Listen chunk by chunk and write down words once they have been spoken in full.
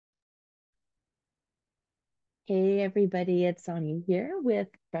Hey everybody, it's Sonya here with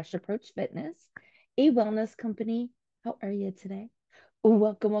Fresh Approach Fitness, a wellness company. How are you today?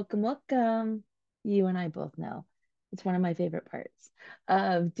 Welcome, welcome, welcome. You and I both know it's one of my favorite parts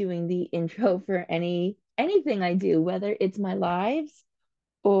of doing the intro for anything I do, whether it's my lives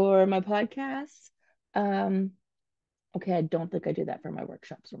or my podcasts. Um, okay, I don't think I do that for my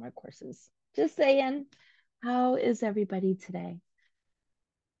workshops or my courses. Just saying, how is everybody today?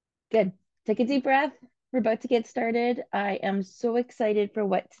 Good. Take a deep breath. We're about to get started. I am so excited for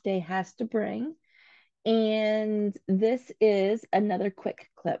what today has to bring. And this is another quick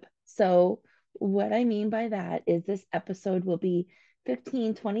clip. So, what I mean by that is this episode will be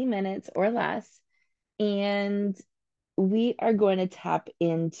 15, 20 minutes or less. And we are going to tap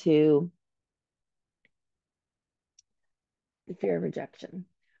into the fear of rejection.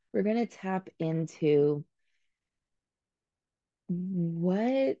 We're going to tap into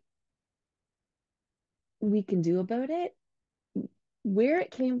what we can do about it, where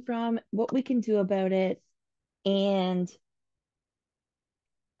it came from, what we can do about it, and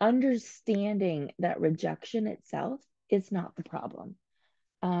understanding that rejection itself is not the problem.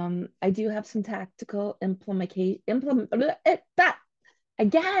 I do have some tactical that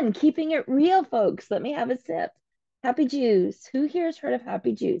again, keeping it real, folks. Let me have a sip. Happy juice. Who here has heard of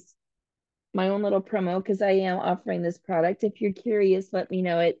happy juice? My own little promo because I am offering this product. If you're curious, let me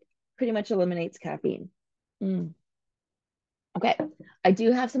know. It pretty much eliminates caffeine. Mm. Okay, I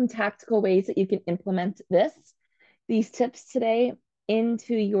do have some tactical ways that you can implement these tips today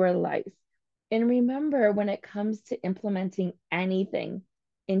into your life. And remember, when it comes to implementing anything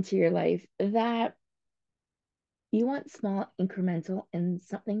into your life, that you want small, incremental, and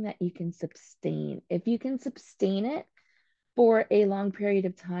something that you can sustain. If you can sustain it for a long period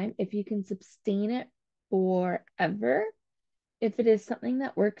of time, if you can sustain it forever, if it is something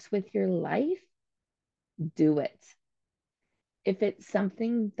that works with your life, do it. If it's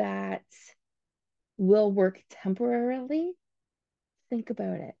something that will work temporarily, think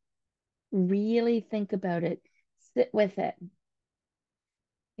about it. Really think about it. Sit with it.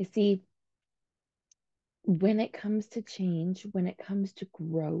 You see, when it comes to change, when it comes to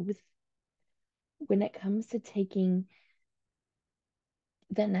growth, when it comes to taking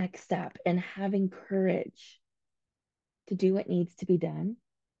the next step and having courage to do what needs to be done,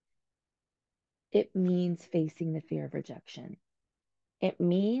 it means facing the fear of rejection. It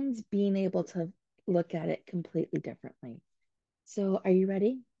means being able to look at it completely differently. So, are you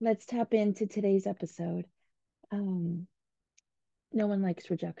ready? Let's tap into today's episode. Um, no one likes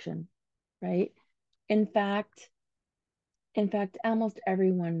rejection, right? In fact, almost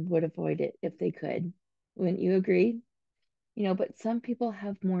everyone would avoid it if they could. Wouldn't you agree? But some people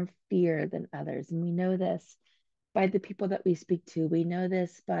have more fear than others. And we know this by the people that we speak to. We know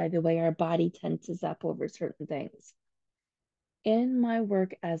this by the way our body tenses up over certain things. In my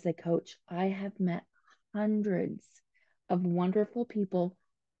work as a coach, I have met hundreds of wonderful people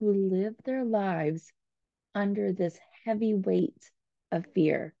who live their lives under this heavy weight of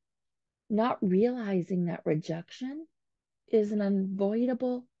fear, not realizing that rejection is an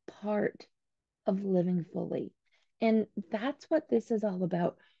unavoidable part of living fully. And that's what this is all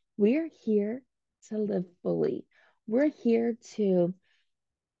about. We're here to live fully. We're here to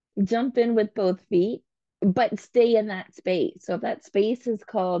jump in with both feet, but stay in that space. So if that space is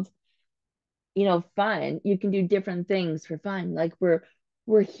called, fun, you can do different things for fun. Like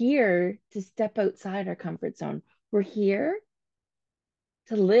we're here to step outside our comfort zone. We're here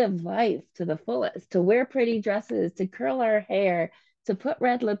to live life to the fullest, to wear pretty dresses, to curl our hair, to put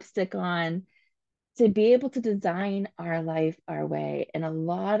red lipstick on, to be able to design our life our way. And a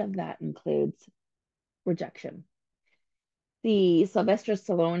lot of that includes rejection. The Sylvester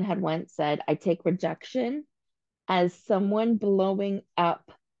Stallone had once said, I take rejection as someone blowing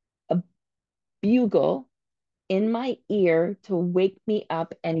up a bugle in my ear to wake me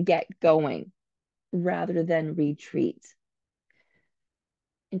up and get going rather than retreat.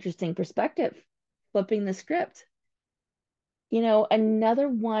 Interesting perspective. Flipping the script. Another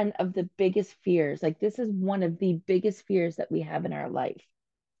one of the biggest fears, like this is one of the biggest fears that we have in our life,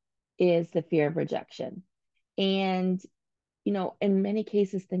 is the fear of rejection. And, in many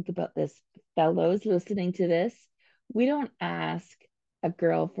cases, think about this, fellows listening to this, we don't ask a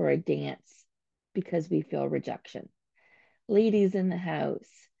girl for a dance because we feel rejection. Ladies in the house,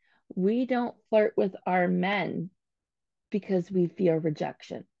 we don't flirt with our men because we feel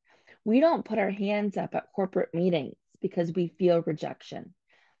rejection. We don't put our hands up at corporate meetings because we feel rejection.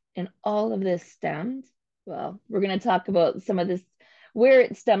 And all of this stemmed, well, we're going to talk about some of this, where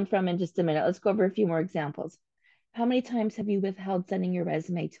it stemmed from in just a minute. Let's go over a few more examples. How many times have you withheld sending your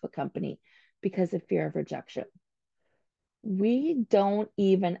resume to a company because of fear of rejection? We don't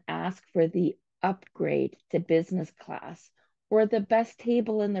even ask for the upgrade to business class or the best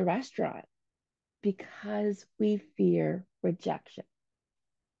table in the restaurant because we fear rejection.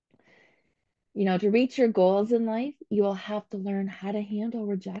 To reach your goals in life, you will have to learn how to handle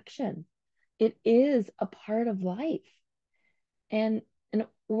rejection. It is a part of life. And in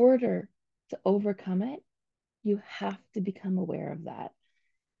order to overcome it, you have to become aware of that.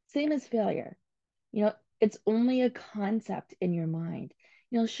 Same as failure. You know, it's only a concept in your mind.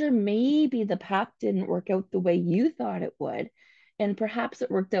 Sure, maybe the path didn't work out the way you thought it would. And perhaps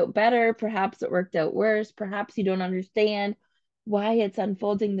it worked out better, perhaps it worked out worse, perhaps you don't understand why it's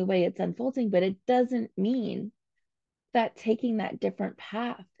unfolding the way it's unfolding, but it doesn't mean that taking that different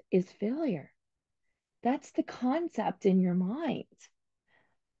path is failure. That's the concept in your mind.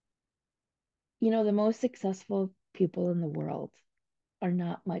 The most successful people in the world are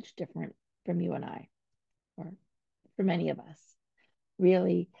not much different from you and I, or from any of us.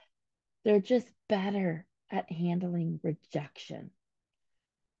 Really, they're just better at handling rejection.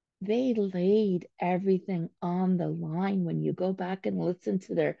 They laid everything on the line. When you go back and listen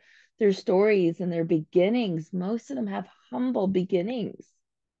to their stories and their beginnings, most of them have humble beginnings.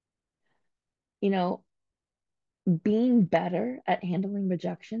 You know, being better at handling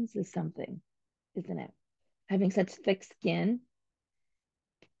rejections is something, isn't it? Having such thick skin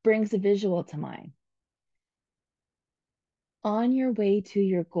brings a visual to mind. On your way to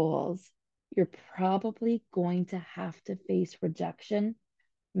your goals, you're probably going to have to face rejection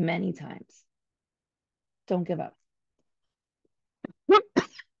many times. Don't give up.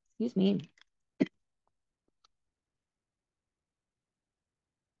 Excuse me.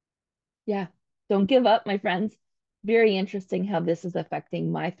 Yeah, don't give up, my friends. Very interesting how this is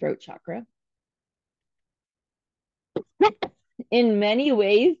affecting my throat chakra. In many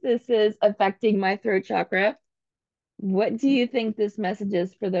ways, this is affecting my throat chakra. What do you think this message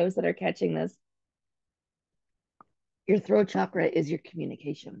is for those that are catching this? Your throat chakra is your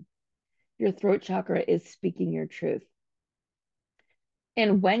communication. Your throat chakra is speaking your truth.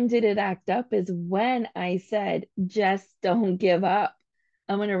 And when did it act up is when I said, just don't give up.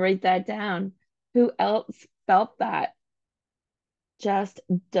 I'm going to write that down. Who else felt that? Just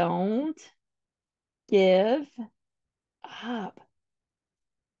don't give up.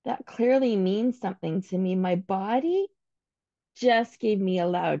 That clearly means something to me. My body just gave me a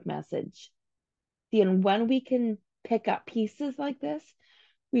loud message. And when we can pick up pieces like this,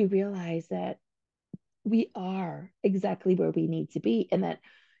 we realize that we are exactly where we need to be. And that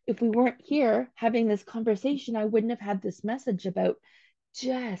if we weren't here having this conversation, I wouldn't have had this message about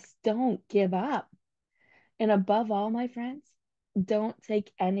just don't give up. And above all, my friends, don't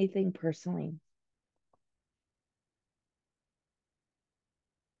take anything personally.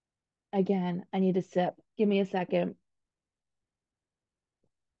 Again, I need a sip. Give me a second.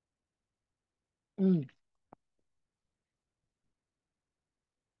 Mm.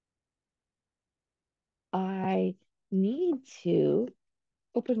 I need to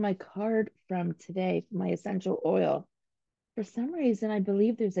open my card from today for my essential oil. For some reason, I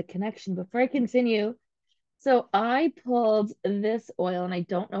believe there's a connection. Before I continue, so I pulled this oil, and I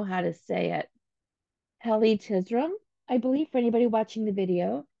don't know how to say it. Helichrysum, I believe, for anybody watching the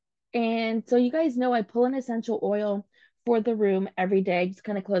video. And so you guys know I pull an essential oil for the room every day. I just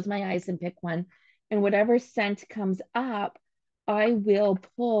kind of close my eyes and pick one. And whatever scent comes up, I will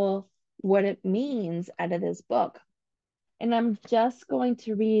pull what it means out of this book. And I'm just going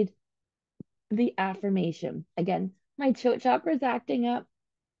to read the affirmation. Again, my throat chakra is acting up.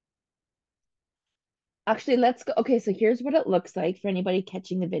 Actually, let's go. Okay, so here's what it looks like for anybody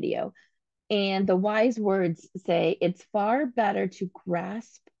catching the video. And the wise words say it's far better to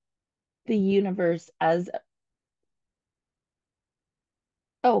grasp the universe as,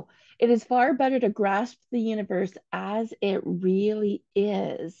 oh, it is far better to grasp the universe as it really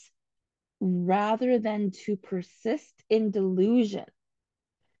is rather than to persist in delusion,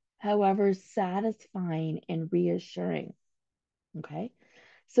 however satisfying and reassuring. Okay.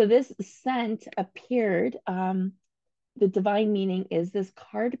 So this scent appeared, the divine meaning is this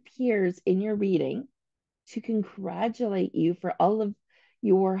card appears in your reading to congratulate you for all of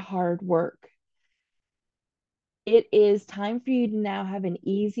your hard work. It is time for you to now have an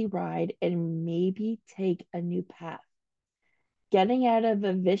easy ride and maybe take a new path. Getting out of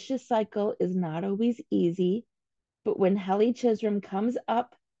a vicious cycle is not always easy, but when Heli Chisholm comes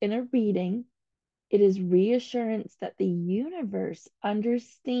up in a reading, it is reassurance that the universe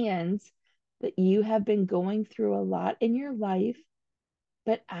understands that you have been going through a lot in your life,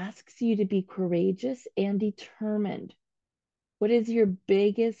 but asks you to be courageous and determined. What is your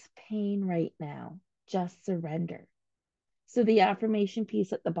biggest pain right now? Just surrender. So the affirmation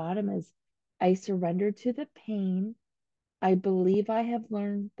piece at the bottom is I surrender to the pain. I believe I have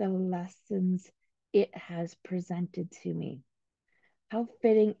learned the lessons it has presented to me. How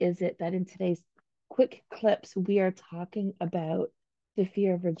fitting is it that in today's quick clips, we are talking about the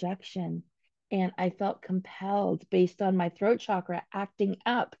fear of rejection? And I felt compelled, based on my throat chakra acting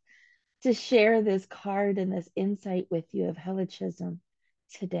up, to share this card and this insight with you of helichism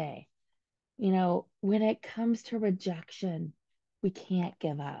today. When it comes to rejection, we can't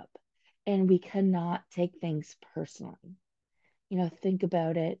give up and we cannot take things personally. Think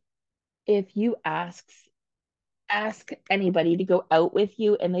about it. If you ask anybody to go out with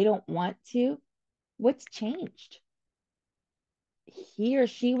you and they don't want to, what's changed? He or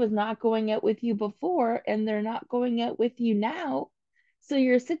she was not going out with you before and they're not going out with you now. So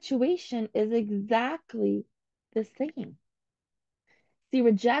your situation is exactly the same. See,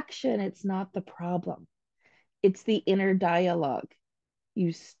 rejection, it's not the problem. It's the inner dialogue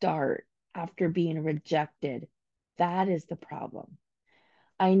you start after being rejected. That is the problem.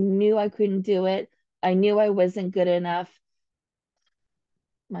 I knew I couldn't do it. I knew I wasn't good enough.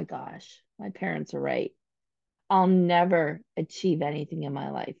 My gosh, my parents are right. I'll never achieve anything in my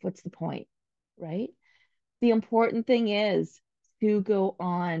life. What's the point? Right? The important thing is to go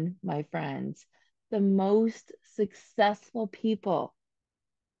on, my friends. The most successful people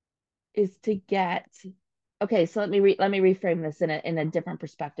is to get okay, so let me reframe this in a different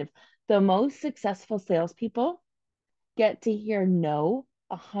perspective. The most successful salespeople get to hear no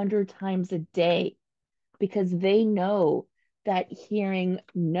 100 times a day because they know that hearing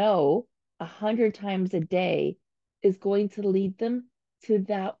no 100 times a day is going to lead them to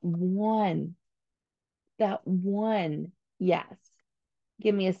that one yes.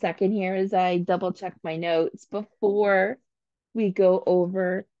 Give me a second here as I double check my notes before we go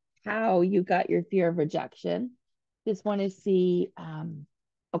over how you got your fear of rejection. Just want to see,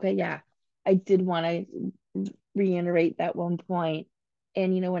 okay, yeah, I did want to reiterate that one point.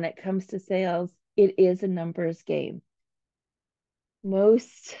 And when it comes to sales, it is a numbers game.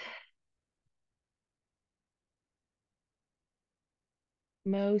 Most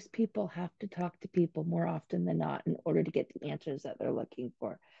most people have to talk to people more often than not in order to get the answers that they're looking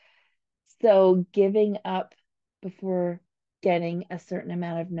for. So giving up before getting a certain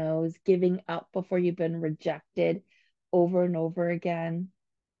amount of no's, giving up before you've been rejected over and over again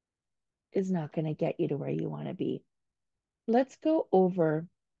is not going to get you to where you want to be. Let's go over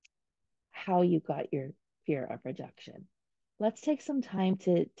how you got your fear of rejection. Let's take some time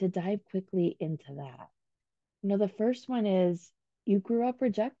to dive quickly into that. The first one is you grew up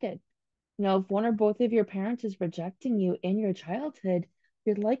rejected. If one or both of your parents is rejecting you in your childhood,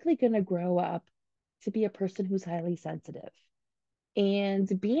 you're likely going to grow up to be a person who's highly sensitive. And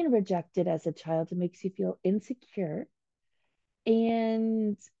being rejected as a child makes you feel insecure.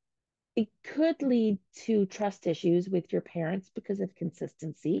 And it could lead to trust issues with your parents because of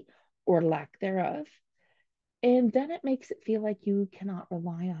consistency or lack thereof. And then it makes it feel like you cannot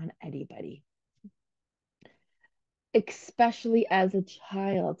rely on anybody. Especially as a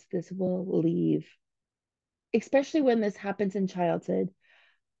child, this will leave, especially when this happens in childhood.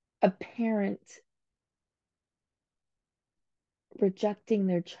 A parent rejecting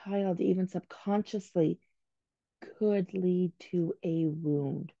their child, even subconsciously, could lead to a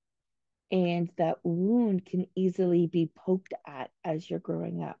wound. And that wound can easily be poked at as you're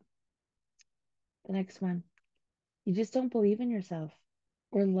growing up. The next one, you just don't believe in yourself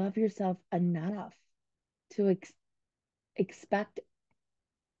or love yourself enough to expect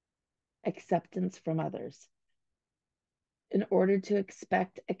acceptance from others. In order to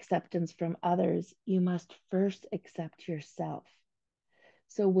expect acceptance from others, you must first accept yourself.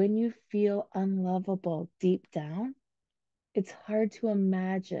 So when you feel unlovable deep down, it's hard to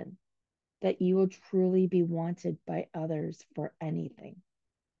imagine that you will truly be wanted by others for anything.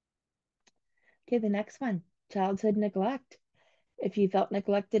 Okay, the next one, childhood neglect. If you felt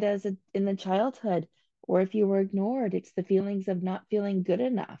neglected in the childhood, or if you were ignored, it's the feelings of not feeling good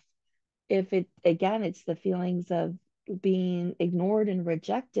enough. If it, again, it's the feelings of being ignored and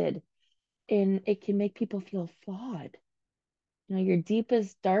rejected, and it can make people feel flawed. Your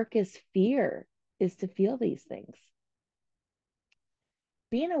deepest, darkest fear is to feel these things.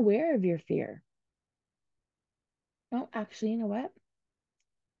 Being aware of your fear. Oh, actually, you know what?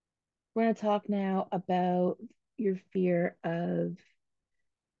 We're going to talk now about your fear of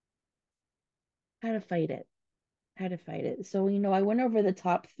how to fight it. How to fight it. So, I went over the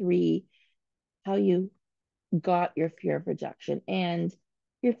top three, how you got your fear of rejection. And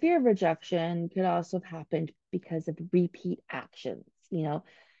your fear of rejection could also have happened because of repeat actions.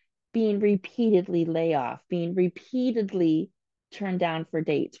 being repeatedly lay off, being repeatedly turned down for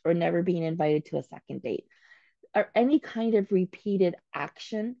dates, or never being invited to a second date, or any kind of repeated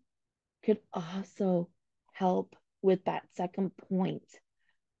action could also help with that second point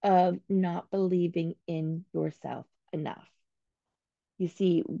of not believing in yourself enough. You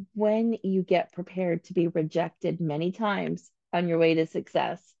see, when you get prepared to be rejected many times on your way to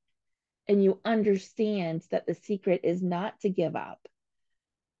success, and you understand that the secret is not to give up,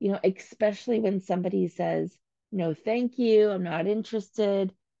 especially when somebody says, no, thank you, I'm not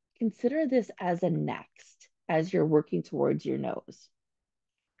interested, consider this as a next as you're working towards your nose.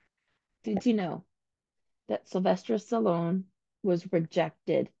 Did you know that was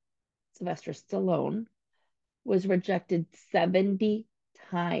rejected? Sylvester Stallone was rejected 70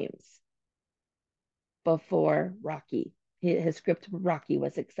 times before Rocky. His script Rocky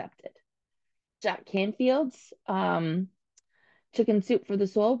was accepted. Jack Canfield's Chicken Soup for the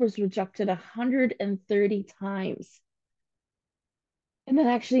Soul was rejected 130 times. And that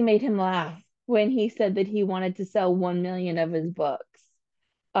actually made him laugh when he said that he wanted to sell 1 million of his books.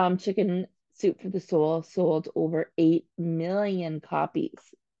 Chicken Soup for the Soul sold over 8 million copies.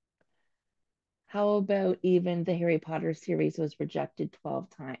 How about even the Harry Potter series was rejected 12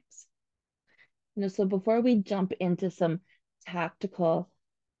 times? So before we jump into some tactical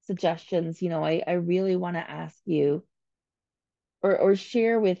suggestions, I really want to ask you or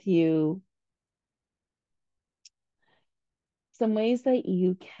share with you some ways that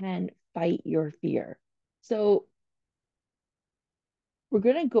you can fight your fear. So we're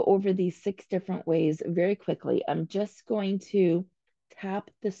going to go over these 6 different ways very quickly. I'm just going to tap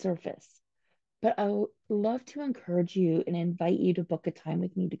the surface, but I would love to encourage you and invite you to book a time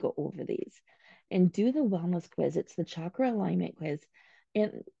with me to go over these and do the wellness quiz. It's the chakra alignment quiz,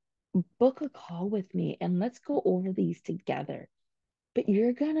 and book a call with me and let's go over these together. But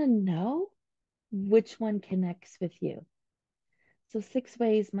you're going to know which one connects with you. So 6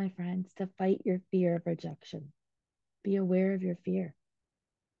 ways, my friends, to fight your fear of rejection. Be aware of your fear.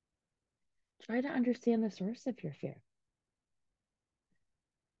 Try to understand the source of your fear.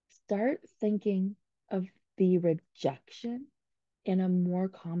 Start thinking of the rejection in a more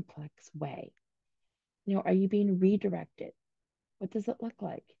complex way. Are you being redirected? What does it look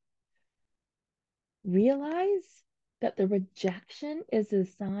like? Realize that the rejection is a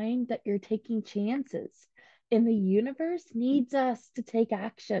sign that you're taking chances, and the universe needs us to take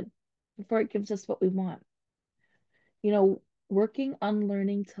action before it gives us what we want. Working on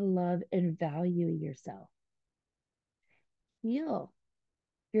learning to love and value yourself. Heal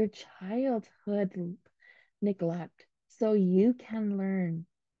your childhood neglect so you can learn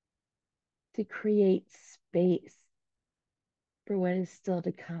to create space for what is still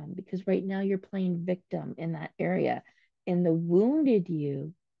to come, because right now you're playing victim in that area, and the wounded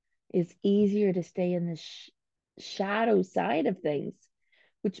you is easier to stay in the shadow side of things,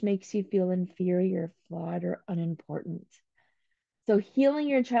 which makes you feel inferior, flawed, or unimportant. So healing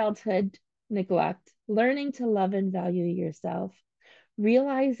your childhood neglect, learning to love and value yourself,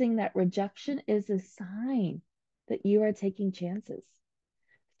 realizing that rejection is a sign that you are taking chances.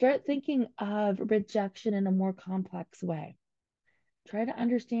 Start thinking of rejection in a more complex way. Try to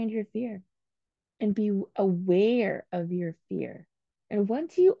understand your fear and be aware of your fear. And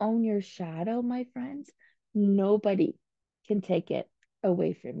once you own your shadow, my friends, nobody can take it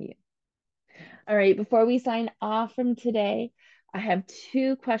away from you. All right, before we sign off from today, I have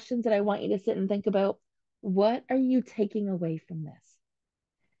 2 questions that I want you to sit and think about. What are you taking away from this?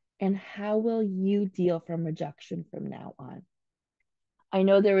 And how will you deal from rejection from now on? I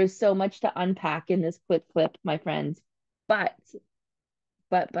know there is so much to unpack in this quick clip, my friends, but,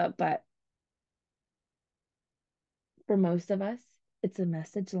 but, for most of us, it's a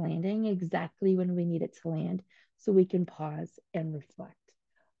message landing exactly when we need it to land, so we can pause and reflect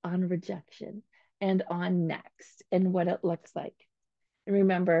on rejection and on next and what it looks like. And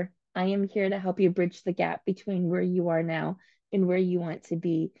remember, I am here to help you bridge the gap between where you are now and where you want to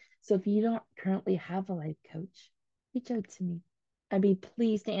be. So if you don't currently have a life coach, reach out to me. I'd be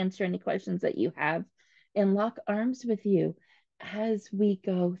pleased to answer any questions that you have and lock arms with you as we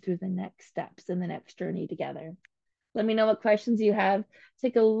go through the next steps in the next journey together. Let me know what questions you have.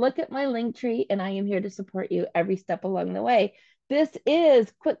 Take a look at my link tree, and I am here to support you every step along the way. This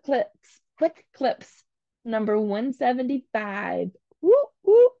is Quick Clips number 175. Woo,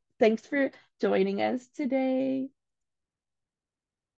 woo. Thanks for joining us today.